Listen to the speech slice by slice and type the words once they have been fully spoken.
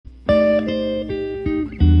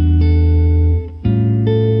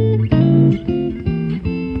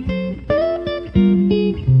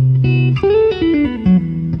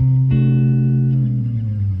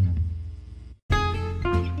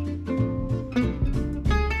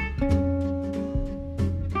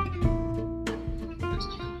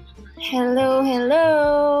Hello,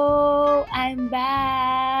 hello! I'm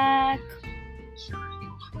back!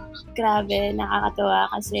 Grabe,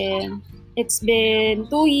 nakakatuwa kasi it's been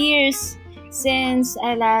 2 years since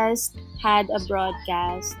I last had a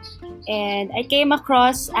broadcast. And I came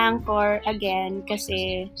across Anchor again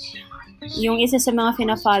kasi yung isa sa mga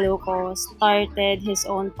fina-follow ko started his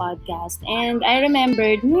own podcast. And I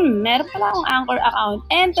remembered, meron pala akong Anchor account.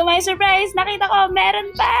 And to my surprise, nakita ko,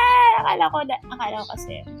 meron pa! Akala ko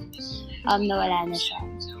kasi nawala na siya.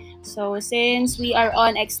 So, since we are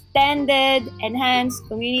on extended, enhanced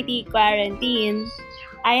community quarantine,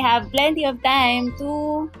 I have plenty of time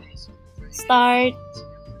to restart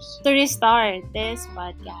this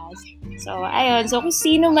podcast. So, ayun. So, kung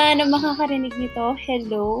sino man ang makakarinig nito,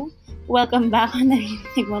 hello. Welcome back.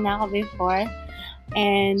 Narinig mo na ako before.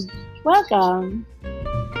 And welcome.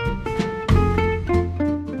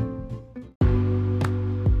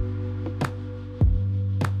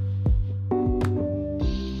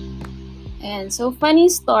 And so, funny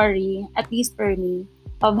story, at least for me,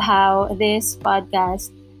 of how this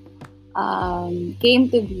podcast came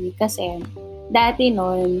to be. Kasi, dati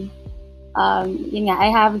nun, yun nga,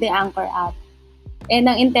 I have the Anchor app. And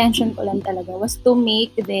ang intention ko lang talaga was to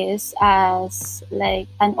make this as like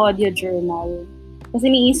an audio journal. Kasi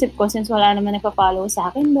niisip ko, since wala naman nagpa-follow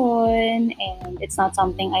sa akin doon, and it's not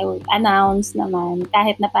something I would announce naman,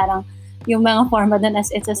 kahit na parang yung mga format doon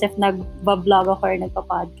it's as if nag-vlog ako or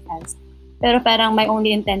nagpa-podcast. Pero parang my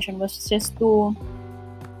only intention was just to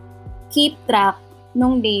keep track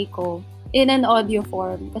nung day ko in an audio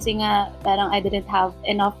form. Kasi nga, parang I didn't have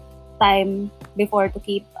enough time before to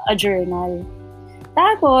keep a journal.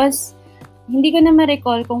 Tapos, hindi ko na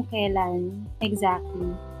ma-recall kung kailan exactly.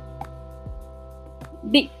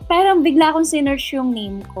 Parang bigla akong sinearch yung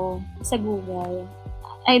name ko sa Google.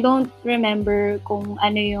 I don't remember kung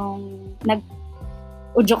ano yung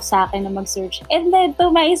nag-udyok sa akin na mag-search. And then, to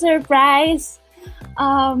my surprise,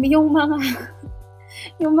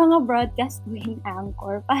 yung mga broadcast doing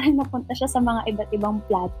Anchor, parang napunta siya sa mga iba't ibang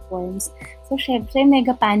platforms. So, syempre,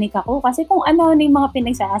 mega panic ako kasi kung ano yung mga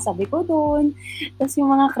pinagsasabi ko doon. Tapos yung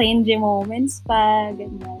mga cringy moments pa,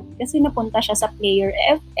 ganyan. Kasi napunta siya sa Player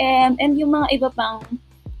FM and yung mga iba pang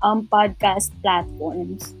podcast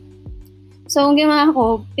platforms. So, ang ginawa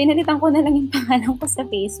ko, pinalitan ko na lang yung pangalan ko sa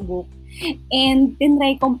Facebook. And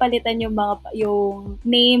tinry kong palitan yung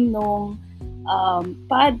name nung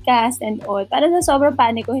podcast and all. Para sa sobrang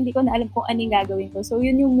panic ko, hindi ko na alam kung ano yung gagawin ko. So,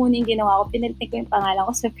 yun yung muna yung ginawa ko. Pinalitan ko yung pangalan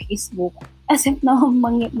ko sa Facebook. As if na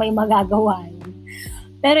may magagawa yun.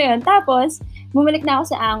 Pero yun. Tapos, bumalik na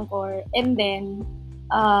ako sa Anchor. And then,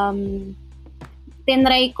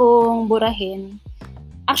 tinry kong burahin.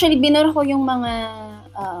 Actually, binura ko yung mga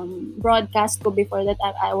broadcast ko before that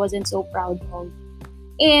I wasn't so proud of.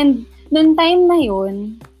 And, noong time na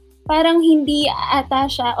yun, parang hindi ata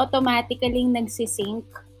siya automatically nagsisync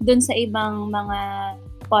dun sa ibang mga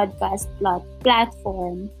podcast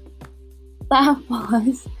platform.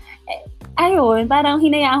 Tapos, ayun, parang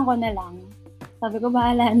hinayaan ko na lang. Sabi ko,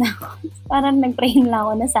 bahala na ako. Parang nag-pray lang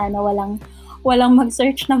ako na sana walang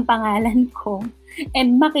mag-search ng pangalan ko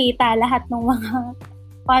and makita lahat ng mga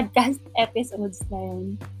podcast episodes na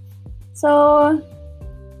yun. So,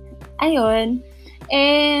 ayun.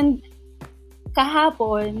 And,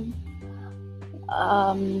 kahapon,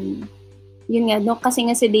 yun nga, no, kasi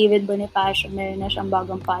nga si David Bonifacio, meron na siyang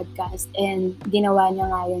bagong podcast and ginawa niya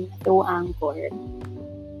nga yun through Anchor.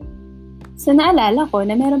 So, naalala ko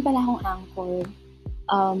na meron pala akong Anchor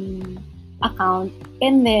account.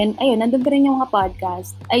 And then, ayun, nandun pa rin yung mga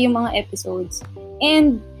podcast, yung mga episodes.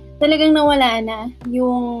 And, talagang nawala na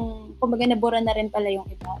yung, kumbaga nabura na rin pala yung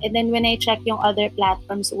iba. And then when I check yung other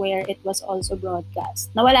platforms where it was also broadcast,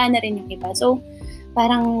 nawala na rin yung iba. So,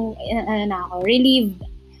 parang, relieved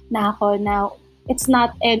na ako na it's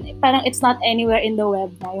not anywhere in the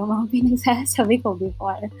web na yung mga pinagsasabi ko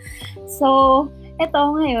before. So,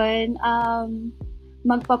 eto ngayon,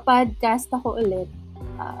 magpa-podcast ako ulit.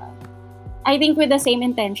 I think with the same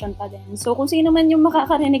intention pa din. So, kung sino man yung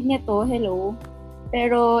makakarinig nito, hello.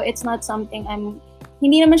 Pero it's not something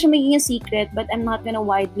hindi naman siya magiging secret, but I'm not gonna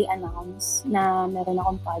widely announce na meron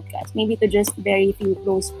akong podcast. Maybe to just very few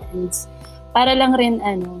close friends. Para lang rin,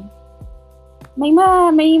 may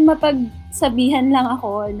mapagsabihan lang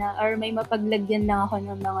ako or may mapaglagyan lang ako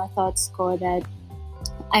ng mga thoughts ko that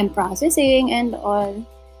I'm processing and all.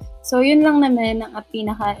 So, yun lang naman ang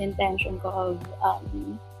pinaka-intention ko of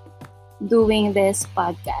doing this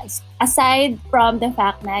podcast. Aside from the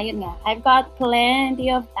fact na, yun nga, I've got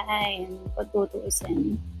plenty of time kung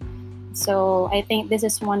tutuusin. So, I think this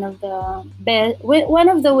is one of the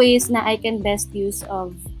ways na I can best use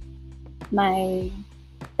of my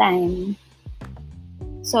time.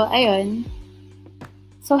 So, ayun.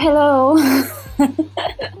 So, hello!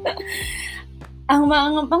 ang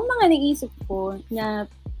mga naisip ko na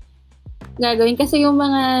gagawin kasi yung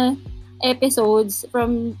mga episodes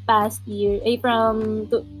from past year, from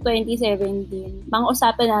 2017, mga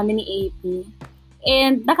usapan namin ni AP.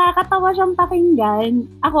 And nakakatawa siyang pakinggan.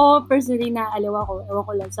 Ako, personally, naaliw ako. Ewan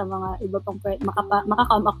ko lang sa mga iba pang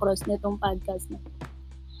makakam across nitong podcast na.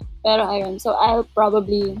 Pero ayun, so I'll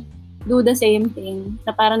probably do the same thing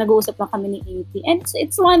na parang nag-uusap lang kami ni AP. And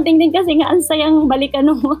it's one thing din kasi nga ang sayang balikan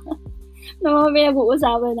ng mga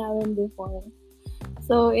pinag-uusapan namin before.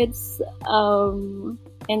 So it's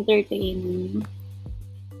entertaining.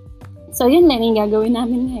 So yun lang yung gagawin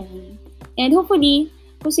namin ngayon. And hopefully,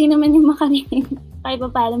 kung sino man yung makarinig, kahit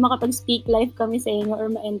pa paano makapag-speak live kami sa inyo or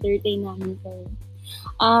ma-entertain namin kayo.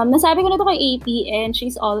 Nasabi ko na to kay AP and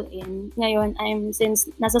she's all in. Ngayon, since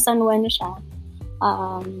nasa San Juan siya,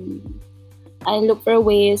 I look for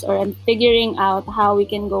ways or I'm figuring out how we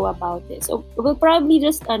can go about this. So, we'll probably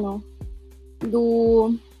just,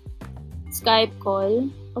 do Skype call.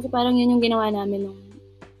 Kasi parang yun yung ginawa namin ng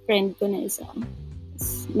friend ko na isa.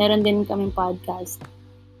 Meron din kaming podcast.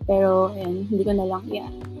 Pero, hindi ko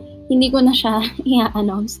na siya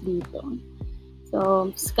i-announce dito.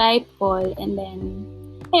 So, Skype call and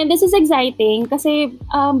this is exciting kasi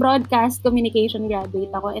broadcast communication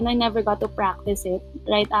graduate ako and I never got to practice it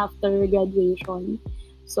right after graduation.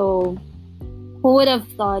 So, who would have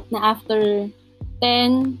thought na after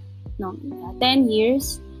 10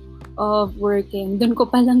 years of working, dun ko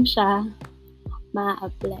pa lang siya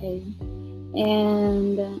ma-apply.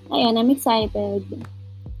 And, ayun, I'm excited.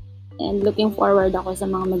 And looking forward ako sa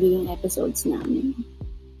mga magiging episodes namin.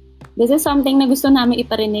 This is something na gusto namin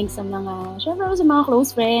iparinig sa mga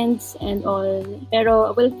close friends and all.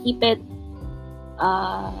 Pero we'll keep it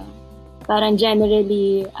parang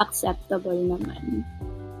generally acceptable naman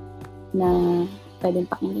na pwedeng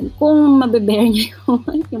pakinggan kung mabe-bear niyo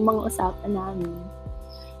yung mga usapan namin.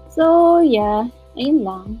 So, yeah. Ayun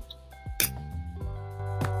lang.